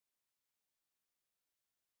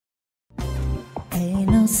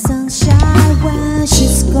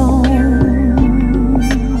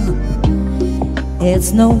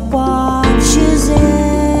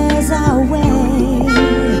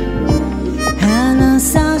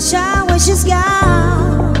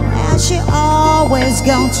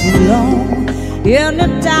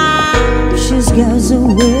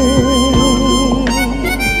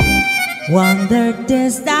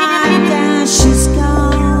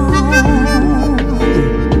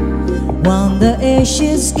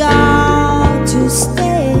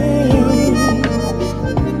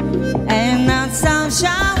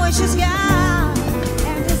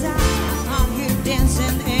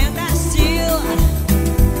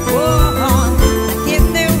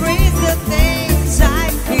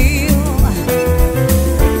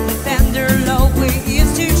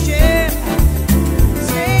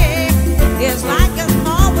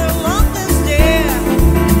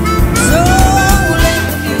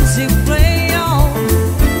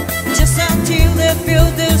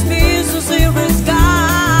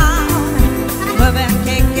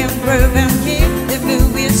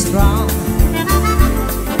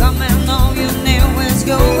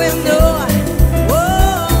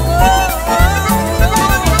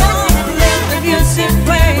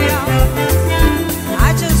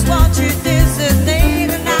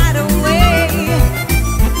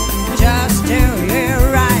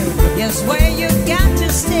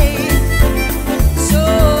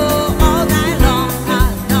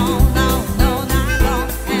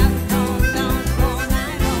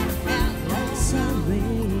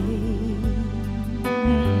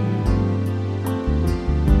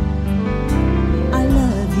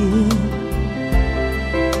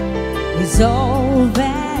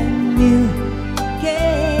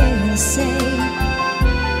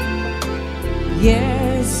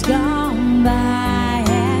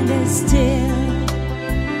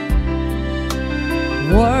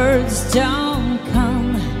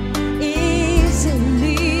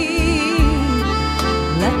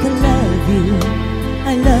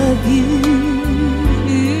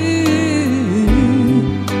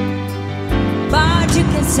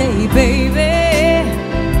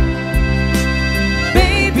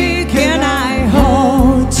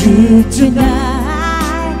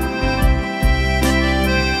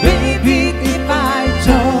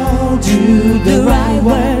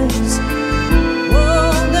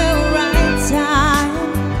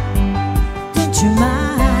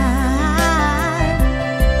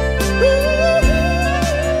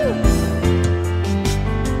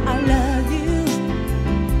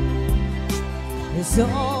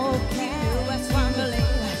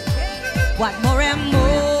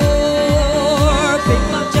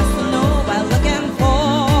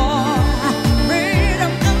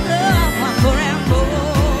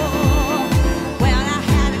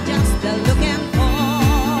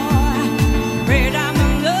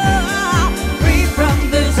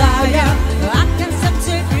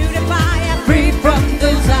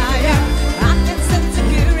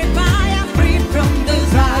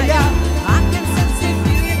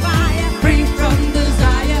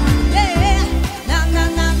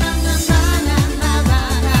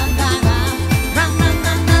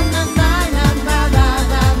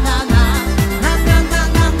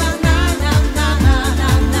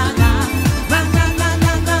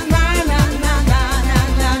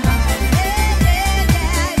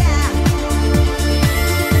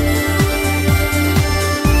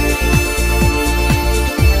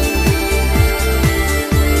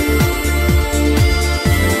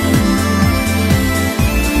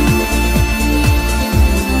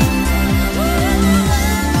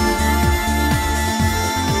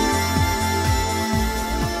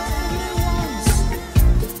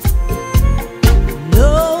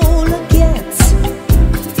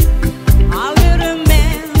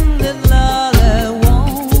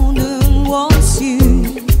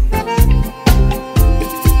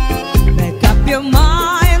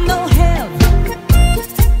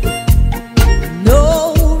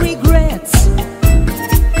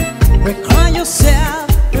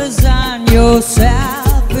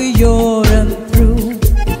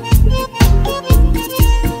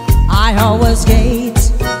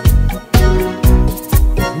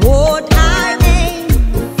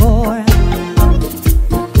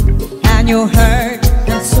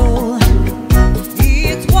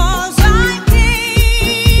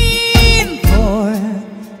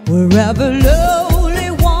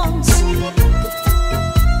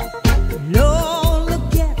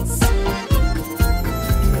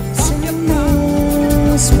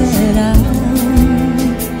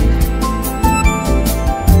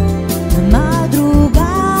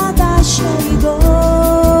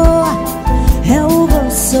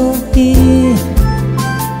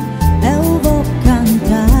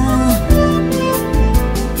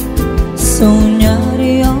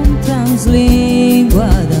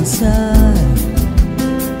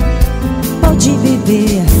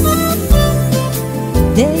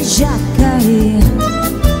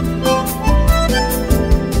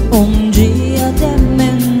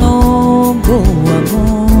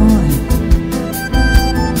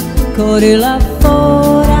cori là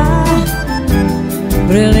fuori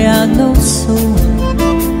brillano su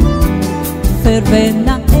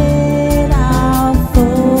fervena e la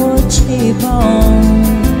voce buon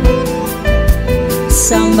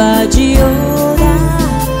samba de ora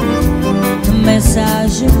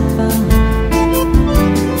mensagem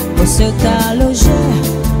você tá longe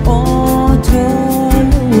outro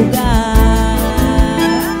lugar.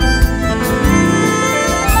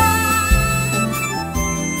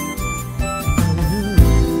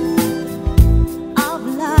 Of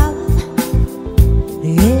love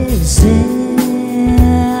is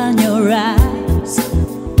in your eyes,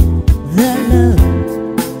 the love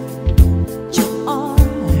your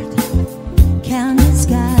heart can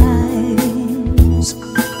disguise,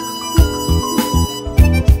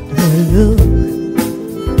 the look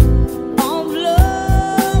of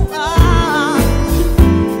love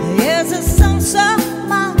is a song so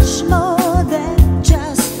much more than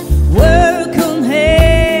just word can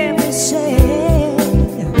hear me say,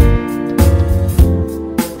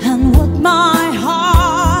 and what my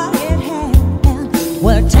heart it had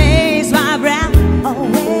will taste my breath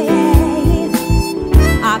away.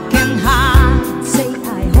 I can hide, say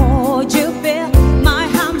I hold you, feel my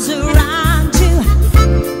arms around you.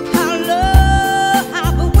 I love,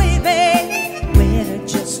 I've been waiting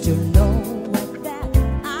just to know that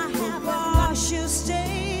I have all you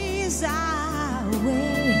stays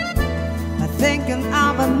away. But thinking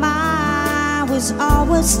of a mind was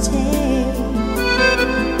always stay.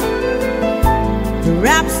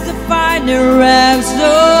 Perhaps the final rags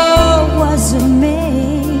wasn't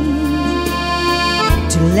made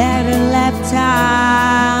to let a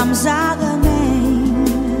lifetime's agony.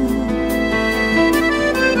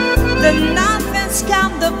 The nothing's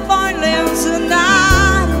come, the pointless and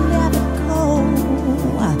I never go.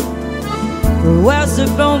 Where's the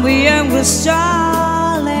bone we young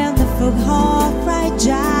star and the full heart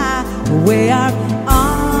fragile? We are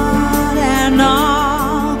on and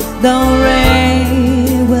on, the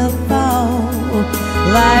rain will fall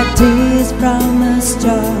like this from a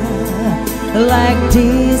star, like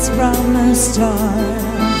this from a star.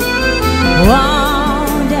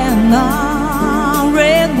 On and on,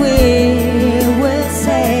 rain will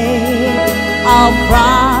say, how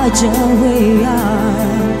fragile we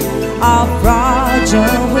are, how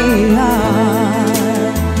fragile we are.